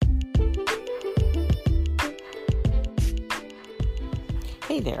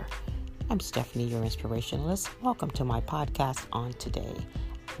Hey there, I'm Stephanie, your inspirationalist. Welcome to my podcast on today.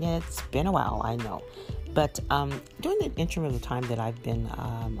 It's been a while, I know. But during the interim of the time that I've been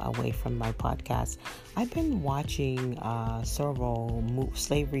away from my podcast, I've been watching several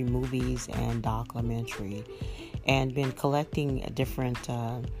slavery movies and documentary, and been collecting different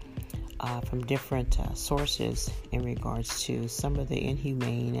from different sources in regards to some of the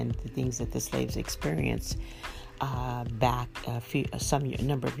inhumane and the things that the slaves experienced back a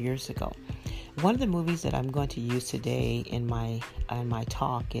number of years ago. One of the movies that I'm going to use today in my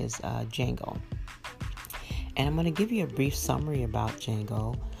talk is Django. And I'm going to give you a brief summary about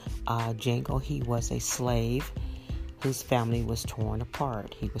Django. Django, he was a slave whose family was torn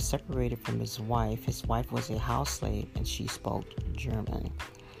apart. He was separated from his wife. His wife was a house slave and she spoke German.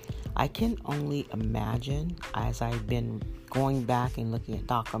 I can only imagine, as I've been going back and looking at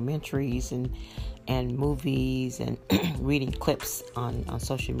documentaries and movies and reading clips on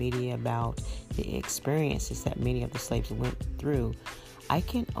social media about the experiences that many of the slaves went through, I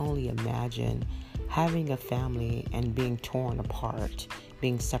can only imagine having a family and being torn apart,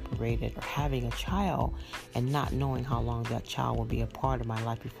 being separated, or having a child and not knowing how long that child will be a part of my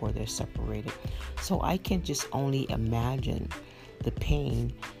life before they're separated. So I can just only imagine the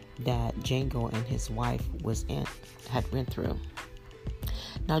pain that Django and his wife had went through.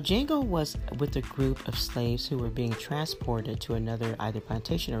 Now, Django was with a group of slaves who were being transported to another either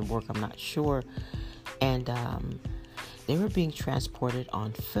plantation or work, I'm not sure, and they were being transported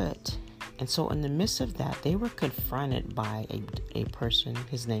on foot. And so in the midst of that, they were confronted by a person.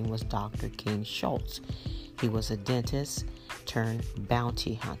 His name was Dr. King Schultz. He was a dentist turned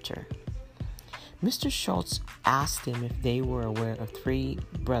bounty hunter. Mr. Schultz asked them if they were aware of three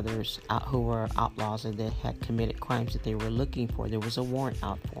brothers who were outlaws and that had committed crimes that they were looking for. There was a warrant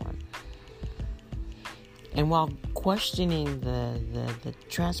out for them. And while questioning the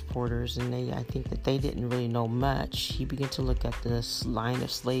transporters, and I think that they didn't really know much, he began to look at this line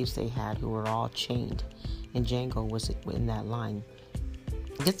of slaves they had who were all chained, and Django was in that line.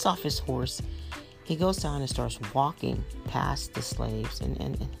 He gets off his horse, he goes down and starts walking past the slaves,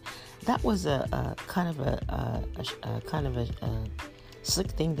 and that was a kind of a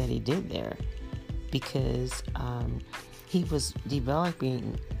slick thing that he did there, because he was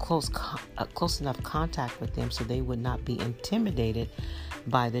developing close enough contact with them so they would not be intimidated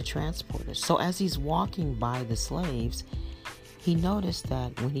by the transporters. So as he's walking by the slaves, he noticed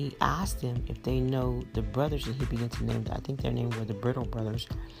that when he asked them if they know the brothers, and he began to name them, I think their names were the Brittle brothers.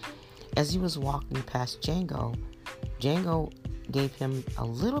 As he was walking past Django gave him a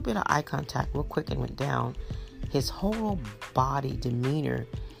little bit of eye contact real quick and went down. His whole body demeanor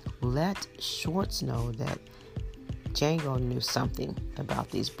let Schwartz know that Django knew something about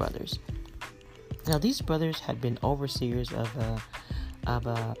these brothers. Now, these brothers had been overseers of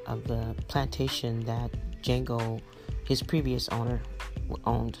the plantation that Django, his previous owner,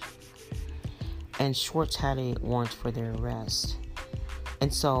 owned, and Schwartz had a warrant for their arrest.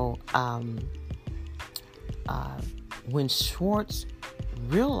 And so, when Schwartz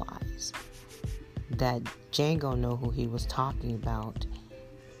realized that Django knew who he was talking about,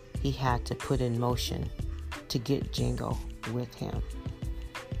 he had to put in motion to get Django with him.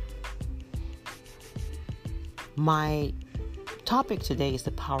 My topic today is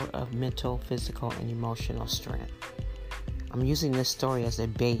the power of mental, physical, and emotional strength. I'm using this story as a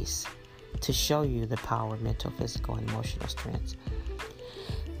base to show you the power of mental, physical, and emotional strength.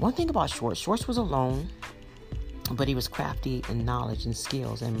 One thing about Schwartz was alone, but he was crafty in knowledge and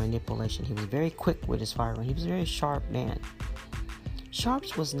skills and manipulation. He was very quick with his firing. He was a very sharp man.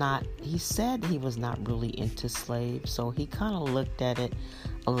 He said he was not really into slaves, so he kind of looked at it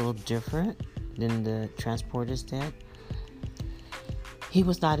a little different than the transporters did. He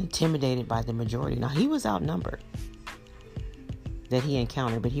was not intimidated by the majority. Now, he was outnumbered that he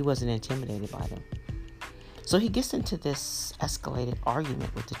encountered, but he wasn't intimidated by them. So he gets into this escalated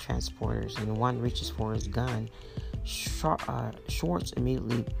argument with the transporters, and one reaches for his gun. Schwartz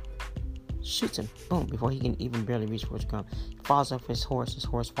immediately shoots him, boom, before he can even barely reach for his gun. He falls off his horse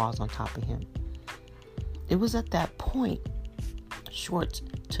falls on top of him. It was at that point Schwartz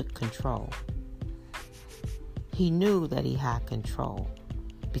took control. He knew that he had control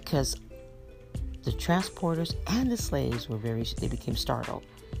because the transporters and the slaves they became startled.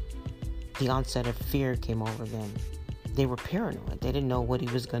 The onset of fear came over them. They were paranoid. They didn't know what he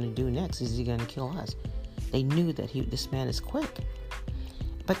was going to do next. Is he going to kill us? They knew that this man is quick.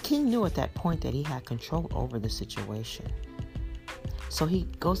 But King knew at that point that he had control over the situation. So he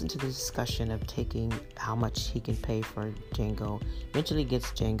goes into the discussion of taking how much he can pay for Django. Eventually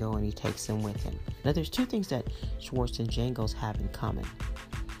gets Django and he takes him with him. Now there's two things that Schultz and Django's have in common.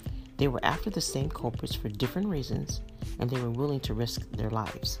 They were after the same culprits for different reasons, and they were willing to risk their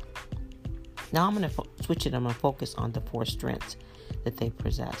lives. Now I'm going to switch it. I'm going to focus on the four strengths that they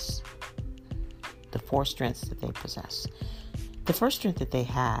possess. The four strengths that they possess. The first strength that they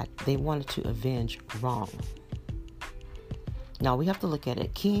had, they wanted to avenge wrong. Now we have to look at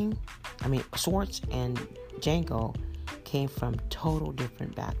it. Schultz and Django came from total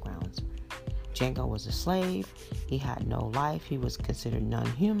different backgrounds. Django was a slave. He had no life. He was considered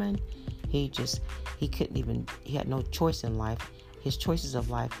non-human. He had no choice in life. His choices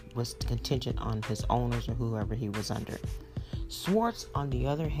of life was contingent on his owners or whoever he was under. Schultz, on the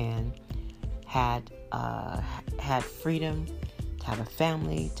other hand, had freedom to have a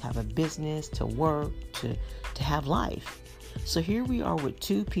family, to have a business, to work, to have life. So here we are with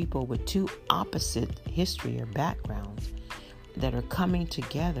two people with two opposite history or backgrounds that are coming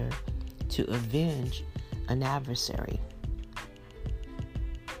together to avenge an adversary.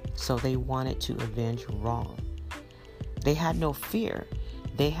 So they wanted to avenge wrong. They had no fear.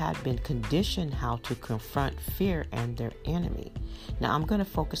 They had been conditioned how to confront fear and their enemy. Now I'm going to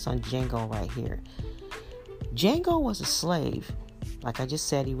focus on Django right here. Django was a slave. Like I just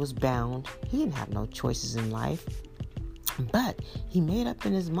said, he was bound. He didn't have no choices in life. But he made up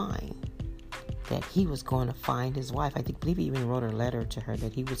in his mind that he was going to find his wife. I believe he even wrote a letter to her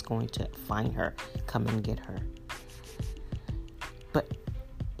that he was going to find her, come and get her. But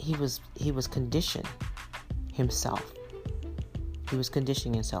he was conditioned himself. He was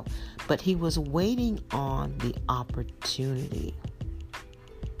conditioning himself. But he was waiting on the opportunity.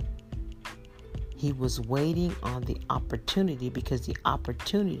 He was waiting on the opportunity because the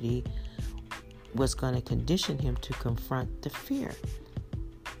opportunity was going to condition him to confront the fear.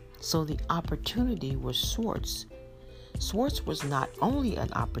 So the opportunity was Schultz. Schultz was not only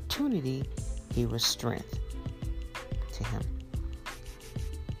an opportunity, he was strength to him.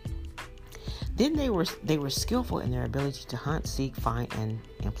 Then they were skillful in their ability to hunt, seek, find, and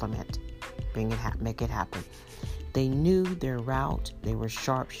implement. Make it happen. They knew their route. They were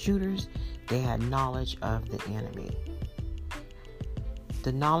sharp shooters. They had knowledge of the enemy.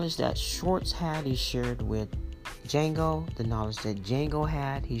 The knowledge that Schultz had, he shared with Django. The knowledge that Django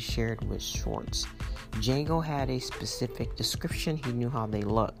had, he shared with Schultz. Django had a specific description. He knew how they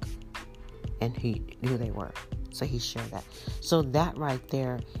looked, and he knew who they were. So he shared that. So that right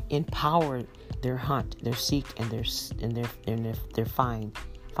there empowered their hunt, their seek, and their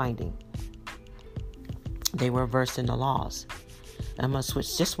finding. They were versed in the laws. And I'm going to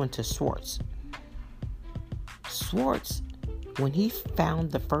switch this one to Schultz. Schultz, when he found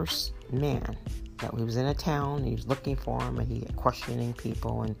the first man, that he was in a town, he was looking for him, and he was questioning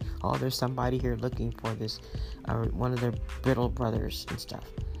people, and there's somebody here looking for this, one of their brittle brothers and stuff.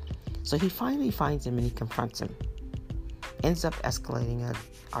 So he finally finds him and he confronts him. Ends up escalating an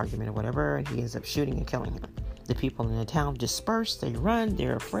argument or whatever, and he ends up shooting and killing him. The people in the town disperse, they run,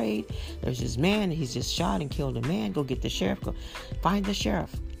 they're afraid. There's this man, he's just shot and killed a man. Go get the sheriff, go find the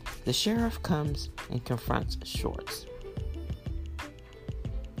sheriff. The sheriff comes and confronts Schultz.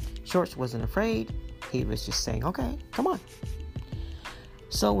 Schultz wasn't afraid. He was just saying, okay, come on.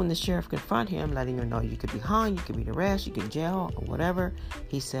 So when the sheriff confronted him, letting him know you could be hung, you could be arrested, you could jail, or whatever,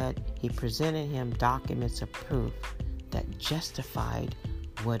 he presented him documents of proof that justified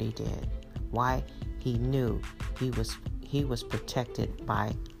what he did. Why? He knew he was protected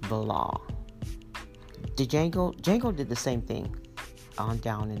by the law. Django did the same thing on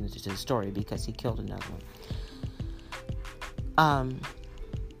down into the story because he killed another one.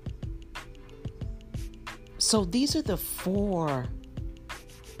 So these are the four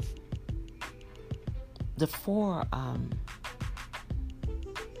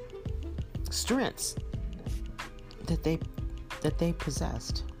strengths that they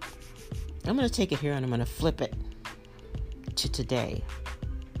possessed. I'm going to take it here and I'm going to flip it to today.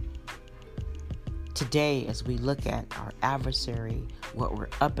 Today, as we look at our adversary, what we're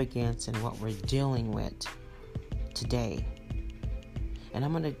up against and what we're dealing with today. And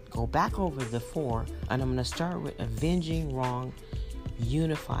I'm going to go back over the four, and I'm going to start with avenging wrong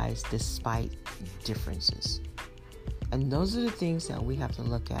unifies despite differences. And those are the things that we have to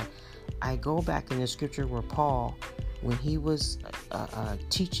look at. I go back in the scripture where Paul, when he was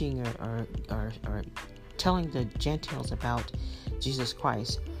teaching or telling the Gentiles about Jesus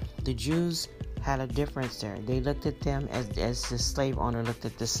Christ, the Jews had a difference there. They looked at them as the slave owner looked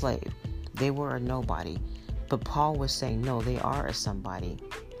at the slave. They were a nobody. But Paul was saying, no, they are a somebody.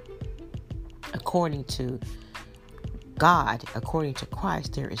 According to God, according to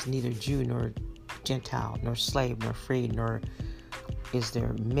Christ, there is neither Jew nor Gentile, nor slave nor free, nor is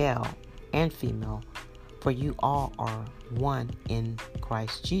there male and female, for you all are one in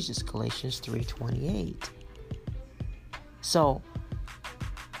Christ Jesus, Galatians 3:28. So,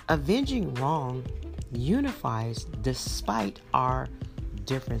 avenging wrong unifies despite our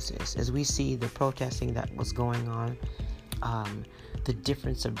differences. As we see the protesting that was going on, the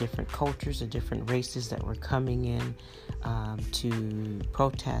difference of different cultures, the different races that were coming in to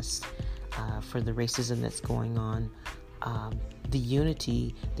protest for the racism that's going on. The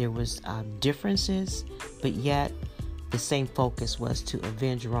unity, there was differences, but yet the same focus was to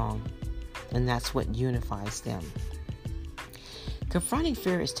avenge wrong, and that's what unifies them. Confronting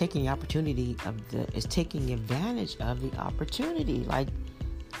fear is taking advantage of the opportunity, like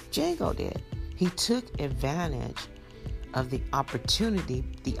Django did. He took advantage of the opportunity.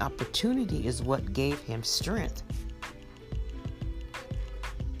 The opportunity is what gave him strength.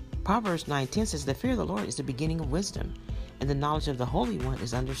 Proverbs 9:10 says, "The fear of the Lord is the beginning of wisdom, and the knowledge of the Holy One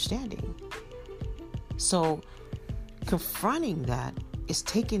is understanding." So, confronting that is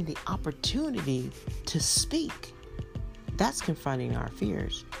taking the opportunity to speak. That's confronting our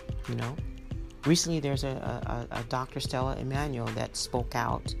fears, you know. Recently, there's a Dr. Stella Emanuel that spoke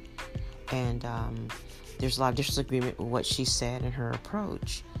out, and there's a lot of disagreement with what she said and her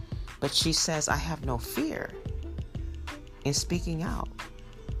approach. But she says, "I have no fear in speaking out.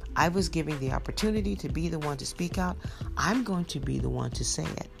 I was given the opportunity to be the one to speak out. I'm going to be the one to say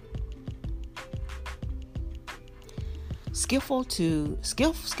it." Skillful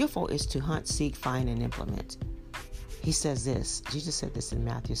is to hunt, seek, find, and implement. He says this, Jesus said this in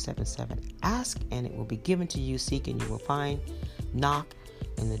Matthew 7:7. "Ask and it will be given to you. Seek and you will find. Knock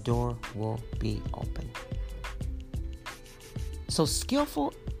and the door will be open." So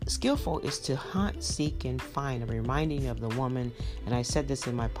skillful is to hunt, seek, and find. I'm reminding of the woman, and I said this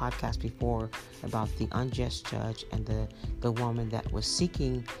in my podcast before about the unjust judge and the woman that was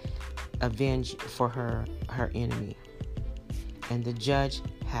seeking avenge for her enemy. And the judge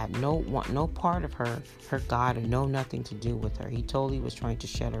had no part of her God, and nothing to do with her. He totally was trying to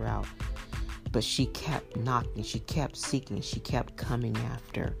shut her out. But she kept knocking, she kept seeking, she kept coming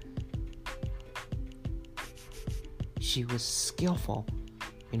after. She was skillful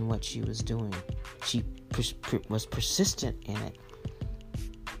in what she was doing. She was persistent in it.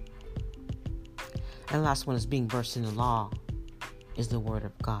 And the last one is being versed in the law is the word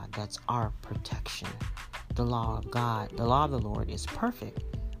of God. That's our protection. The law of God, the law of the Lord is perfect,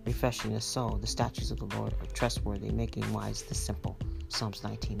 refreshing the soul. The statutes of the Lord are trustworthy, making wise the simple. Psalms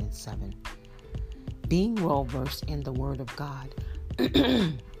 19:7. Being well versed in the word of God.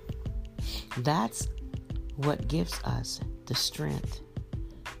 That's what gives us the strength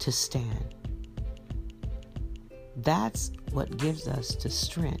to stand. That's what gives us the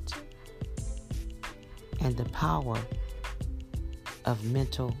strength and the power of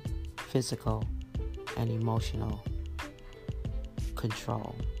mental, physical, and emotional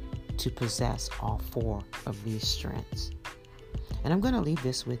control to possess all four of these strengths. And I'm going to leave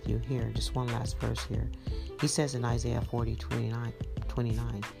this with you here, just one last verse here. He says in Isaiah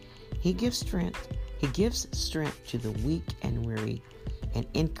 40:29, He gives strength to the weak and weary, and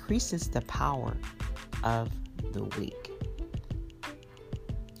increases the power of the weak.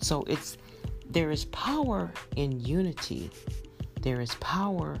 So there is power in unity. There is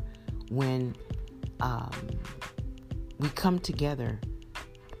power when we come together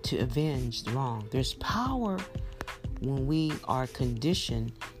to avenge wrong. There's power when we are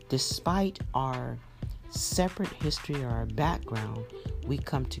conditioned, despite our separate history or our background, we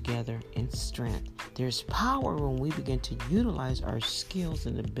come together in strength. There's power when we begin to utilize our skills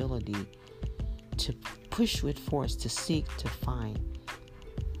and ability to push with force, to seek, to find,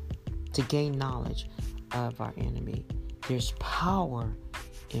 to gain knowledge of our enemy. There's power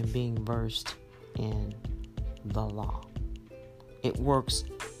in being versed in the law. It works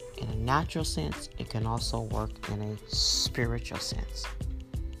in a natural sense. It can also work in a spiritual sense.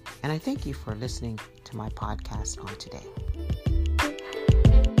 And I thank you for listening to my podcast on today.